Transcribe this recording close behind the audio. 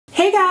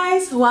Hey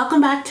guys, welcome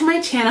back to my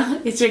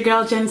channel. It's your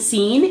girl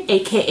Jensine,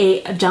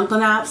 aka Jungle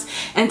Naps,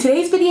 and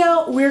today's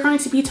video we're going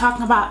to be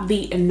talking about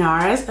the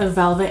NARS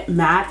Velvet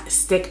Matte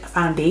Stick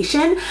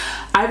Foundation.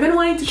 I've been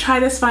wanting to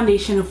try this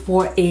foundation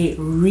for a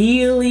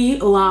really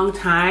long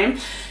time.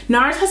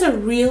 NARS has a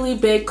really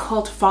big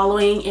cult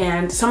following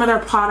and some of their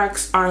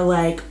products are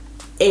like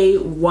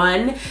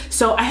A1,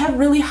 so I have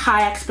really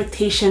high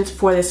expectations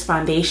for this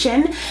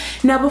foundation.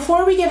 Now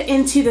before we get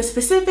into the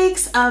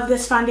specifics of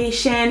this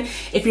foundation,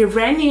 if you're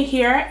brand new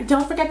here,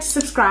 don't forget to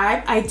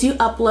subscribe. I do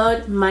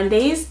upload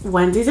Mondays,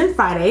 Wednesdays, and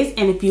Fridays,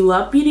 and if you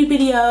love beauty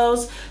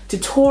videos,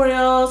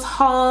 tutorials,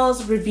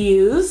 hauls,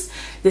 reviews,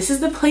 this is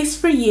the place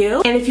for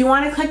you. And if you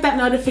want to click that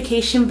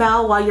notification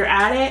bell while you're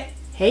at it,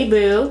 hey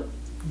boo,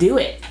 do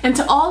it. And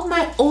to all of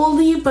my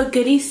oldie but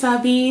goodie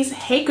subbies,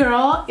 hey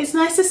girl, it's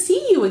nice to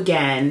see you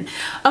again.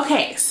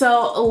 Okay,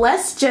 so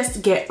let's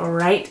just get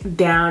right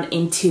down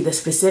into the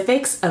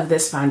specifics of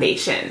this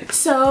foundation.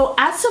 So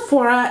at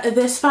Sephora,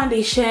 this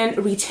foundation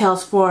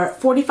retails for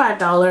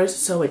 $45,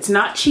 so it's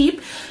not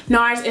cheap.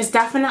 NARS is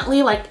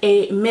definitely like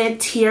a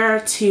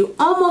mid-tier to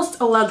almost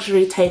a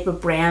luxury type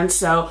of brand,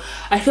 so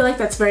I feel like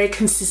that's very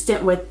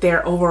consistent with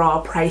their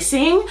overall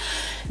pricing.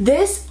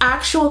 This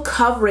actual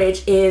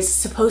coverage is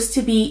supposed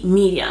to be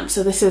medium,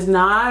 so this is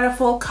not a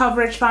full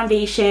coverage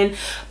foundation,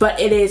 but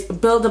it is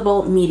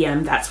buildable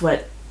medium. That's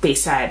what they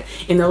said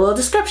in the little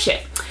description.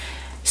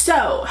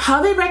 So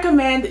how they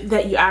recommend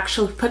that you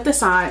actually put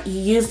this on, you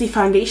use the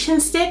foundation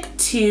stick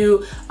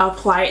to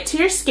apply it to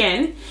your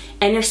skin,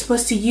 and you're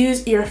supposed to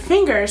use your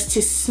fingers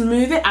to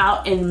smooth it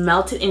out and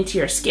melt it into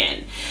your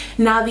skin.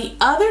 Now the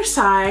other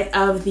side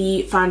of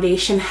the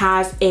foundation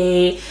has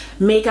a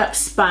makeup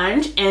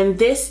sponge, and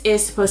this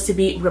is supposed to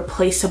be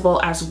replaceable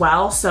as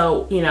well.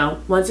 So, you know,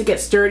 once it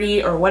gets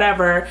dirty or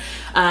whatever,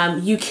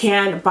 you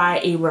can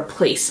buy a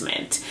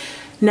replacement.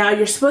 Now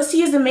you're supposed to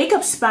use the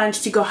makeup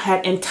sponge to go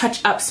ahead and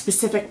touch up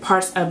specific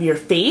parts of your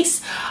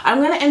face.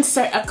 I'm gonna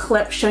insert a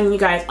clip showing you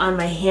guys on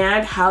my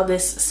hand how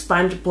this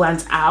sponge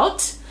blends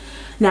out.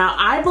 Now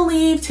I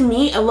believe, to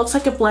me, it looks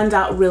like it blends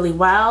out really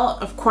well.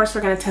 Of course,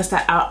 we're gonna test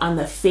that out on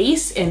the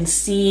face and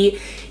see,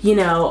 you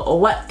know,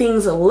 what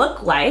things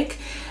look like.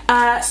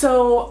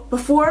 So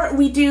before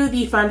we do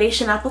the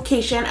foundation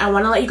application, I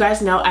want to let you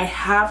guys know I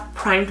have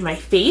primed my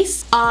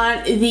face.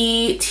 On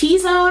the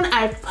T-zone,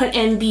 I've put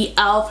in the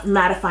e.l.f.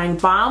 mattifying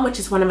balm, which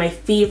is one of my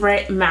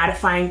favorite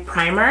mattifying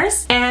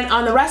primers. And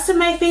on the rest of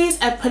my face,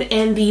 I put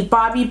in the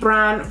Bobbi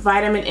Brown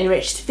Vitamin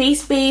Enriched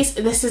Face Base.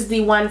 This is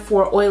the one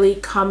for oily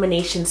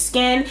combination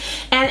skin.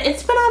 And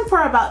it's been on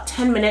for about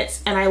 10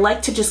 minutes, and I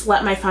like to just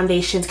let my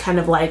foundations kind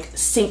of like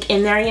sink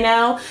in there, you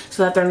know,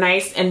 so that they're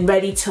nice and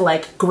ready to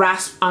like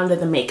grasp onto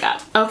the makeup.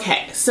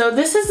 Okay, so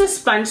this is the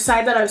sponge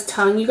side that I was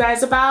telling you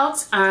guys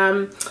about,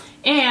 and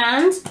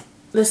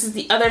this is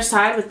the other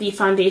side with the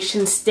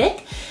foundation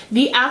stick.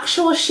 The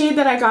actual shade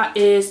that I got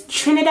is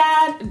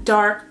Trinidad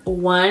Dark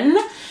 1,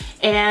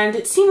 and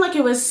it seemed like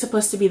it was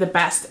supposed to be the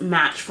best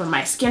match for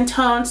my skin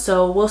tone,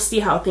 so we'll see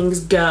how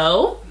things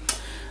go.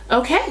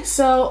 Okay,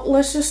 so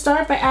let's just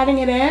start by adding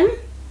it in.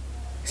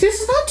 See,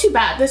 this is not too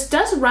bad. This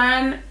does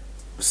run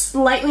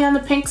slightly on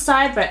the pink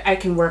side, but I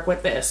can work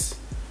with this.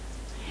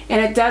 And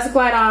it does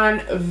glide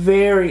on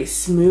very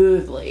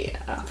smoothly.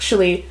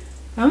 Actually,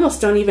 I almost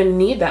don't even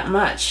need that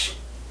much.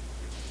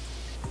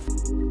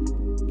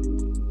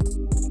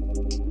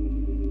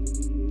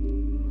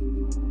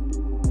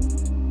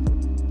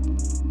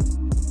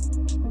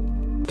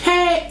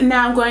 Okay,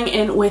 now I'm going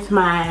in with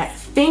my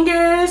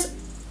fingers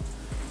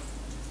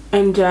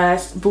and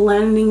just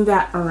blending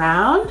that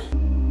around.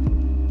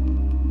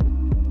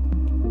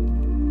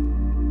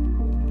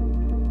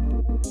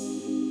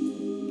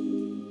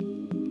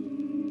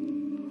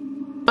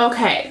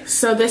 Okay,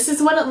 so this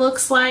is what it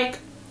looks like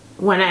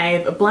when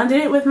I've blended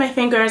it with my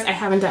fingers. I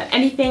haven't done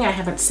anything, I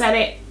haven't set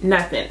it,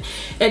 nothing.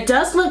 It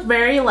does look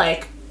very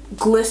like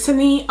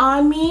glistening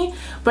on me,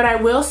 but I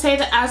will say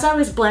that as I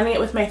was blending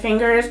it with my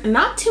fingers,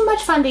 not too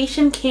much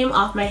foundation came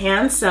off my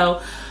hands,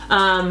 so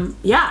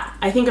yeah,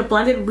 I think it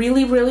blended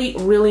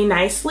really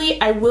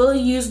nicely. I will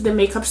use the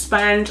makeup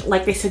sponge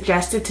like they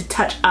suggested to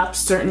touch up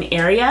certain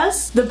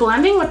areas. The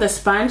blending with the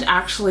sponge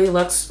actually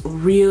looks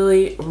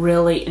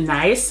really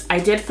nice. I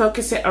did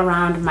focus it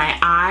around my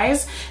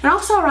eyes and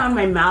also around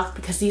my mouth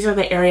because these are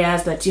the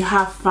areas that do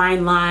have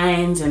fine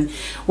lines and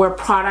where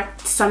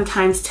product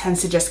sometimes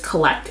tends to just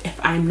collect if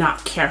I'm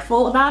not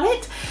careful about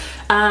it.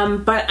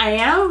 But I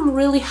am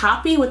really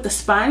happy with the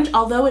sponge,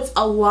 although it's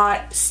a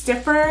lot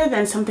stiffer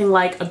than something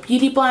like a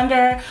beauty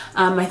blender.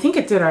 I think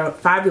it did a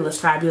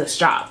fabulous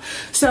job.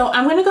 So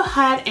I'm going to go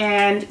ahead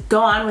and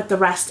go on with the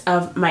rest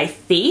of my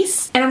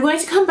face, and I'm going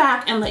to come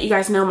back and let you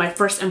guys know my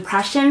first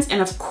impressions.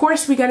 And of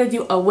course we got to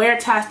do a wear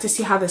test to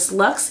see how this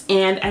looks,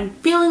 and I'm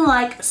feeling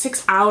like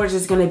 6 hours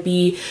is going to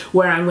be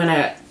where I'm going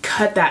to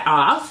cut that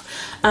off.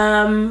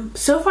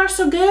 So far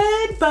so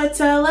good, but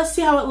let's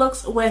see how it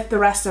looks with the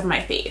rest of my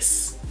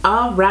face.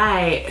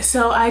 Alright,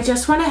 so I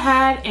just went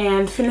ahead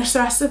and finished the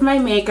rest of my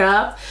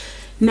makeup.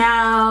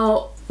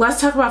 Now, let's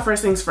talk about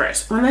first things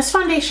first. When this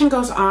foundation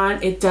goes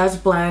on, it does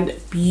blend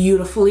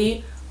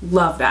beautifully.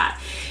 Love that.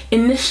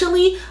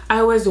 Initially,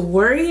 I was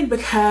worried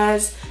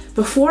because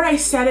before I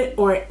set it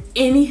or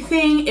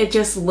anything, it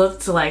just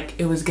looked like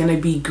it was gonna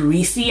be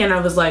greasy, and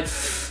I was like,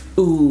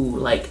 ooh,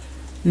 like,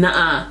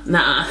 nuh-uh.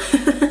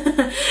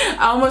 I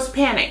almost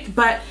panicked,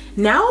 but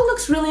now it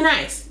looks really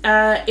nice.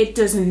 It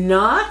does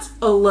not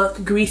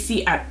look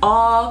greasy at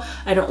all.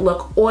 I don't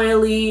look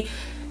oily.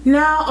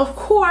 Now, of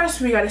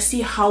course, we gotta see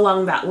how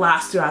long that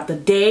lasts throughout the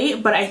day,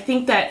 but I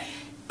think that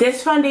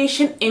this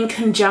foundation in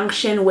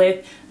conjunction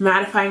with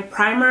mattifying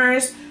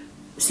primers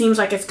seems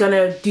like it's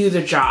gonna do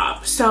the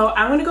job. So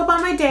I'm gonna go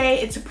about my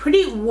day. It's a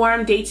pretty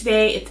warm day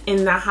today. It's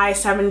in the high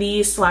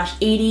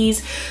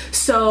 70s/80s.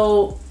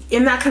 So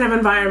in that kind of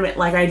environment,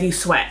 like, I do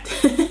sweat.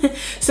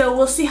 So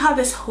we'll see how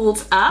this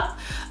holds up.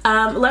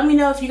 Let me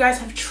know if you guys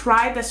have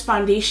tried this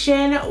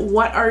foundation.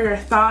 What are your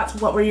thoughts?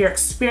 What were your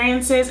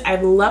experiences?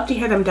 I'd love to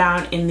hear them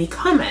down in the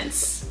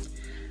comments.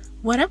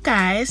 What up,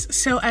 guys?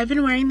 So I've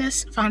been wearing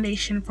this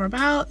foundation for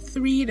about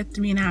 3 to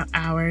 3.5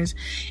 hours,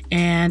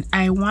 and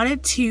I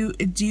wanted to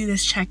do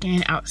this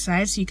check-in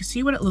outside so you can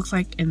see what it looks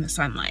like in the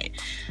sunlight.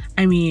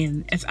 I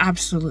mean, it's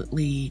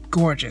absolutely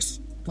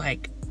gorgeous,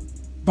 like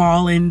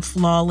ballin',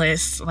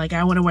 flawless. Like,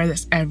 I want to wear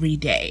this every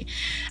day.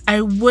 I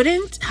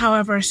wouldn't,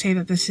 however, say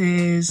that this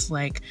is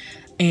like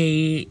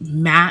a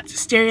matte,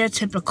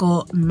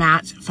 stereotypical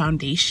matte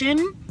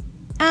foundation.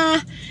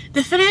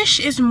 The finish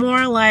is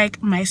more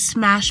like my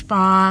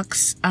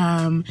Smashbox,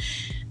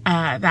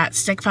 that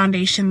stick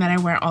foundation that I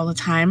wear all the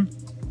time,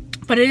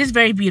 but it is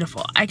very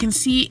beautiful. I can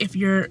see if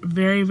you're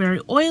very, very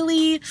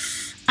oily.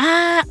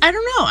 I don't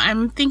know.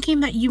 I'm thinking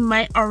that you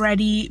might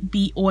already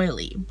be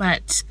oily,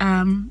 but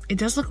it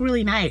does look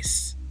really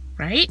nice,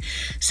 right?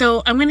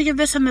 So I'm going to give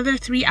this another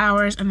 3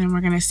 hours, and then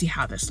we're going to see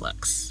how this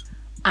looks.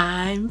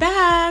 I'm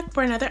back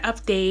for another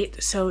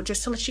update. So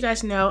just to let you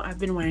guys know, I've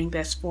been wearing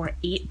this for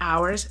 8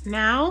 hours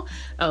now.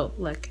 Oh,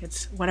 look,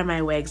 it's one of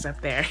my wigs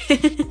up there.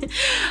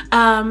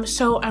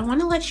 So I want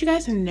to let you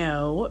guys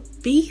know,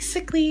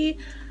 basically,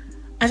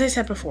 as I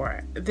said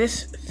before,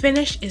 this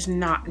finish is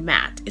not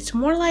matte. It's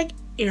more like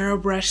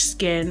airbrush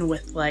skin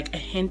with like a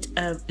hint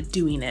of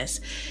dewiness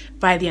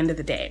by the end of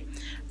the day.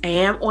 I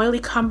am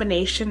oily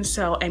combination,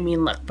 so I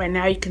mean, look, by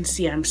now you can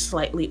see I'm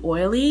slightly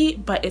oily,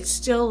 but it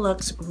still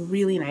looks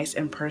really nice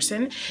in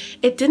person.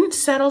 It didn't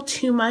settle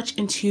too much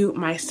into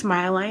my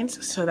smile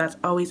lines, so that's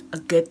always a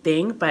good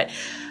thing, but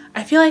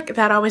I feel like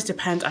that always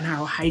depends on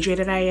how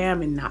hydrated I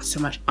am and not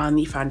so much on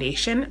the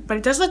foundation, but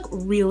it does look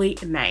really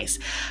nice.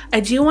 I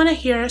do want to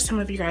hear some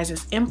of you guys'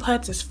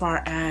 inputs as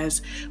far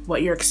as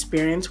what your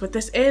experience with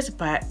this is,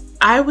 but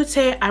I would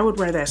say I would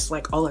wear this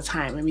like all the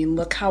time. I mean,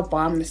 look how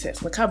bomb this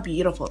is. Look how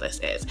beautiful this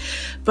is.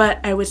 But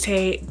I would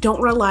say don't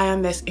rely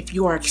on this if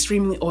you are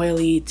extremely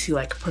oily to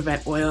like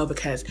prevent oil,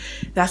 because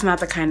that's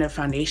not the kind of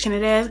foundation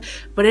it is.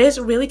 But it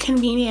is really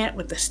convenient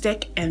with the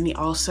stick and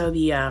also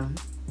the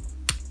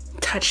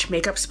touch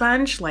makeup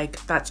sponge.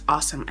 Like, that's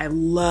awesome. I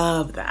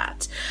love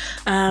that.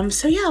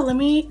 So yeah, let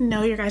me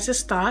know your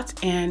guys' thoughts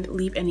and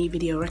leave any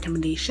video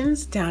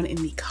recommendations down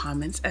in the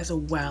comments as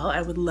well.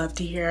 I would love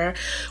to hear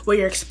what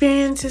your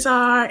experiences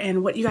are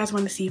and what you guys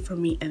want to see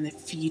from me in the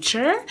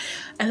future.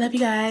 I love you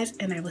guys,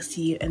 and I will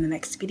see you in the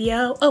next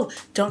video. Oh,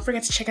 don't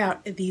forget to check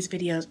out these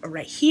videos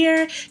right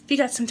here if you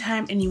got some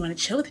time and you want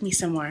to chill with me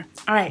some more.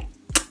 All right,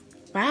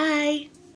 bye.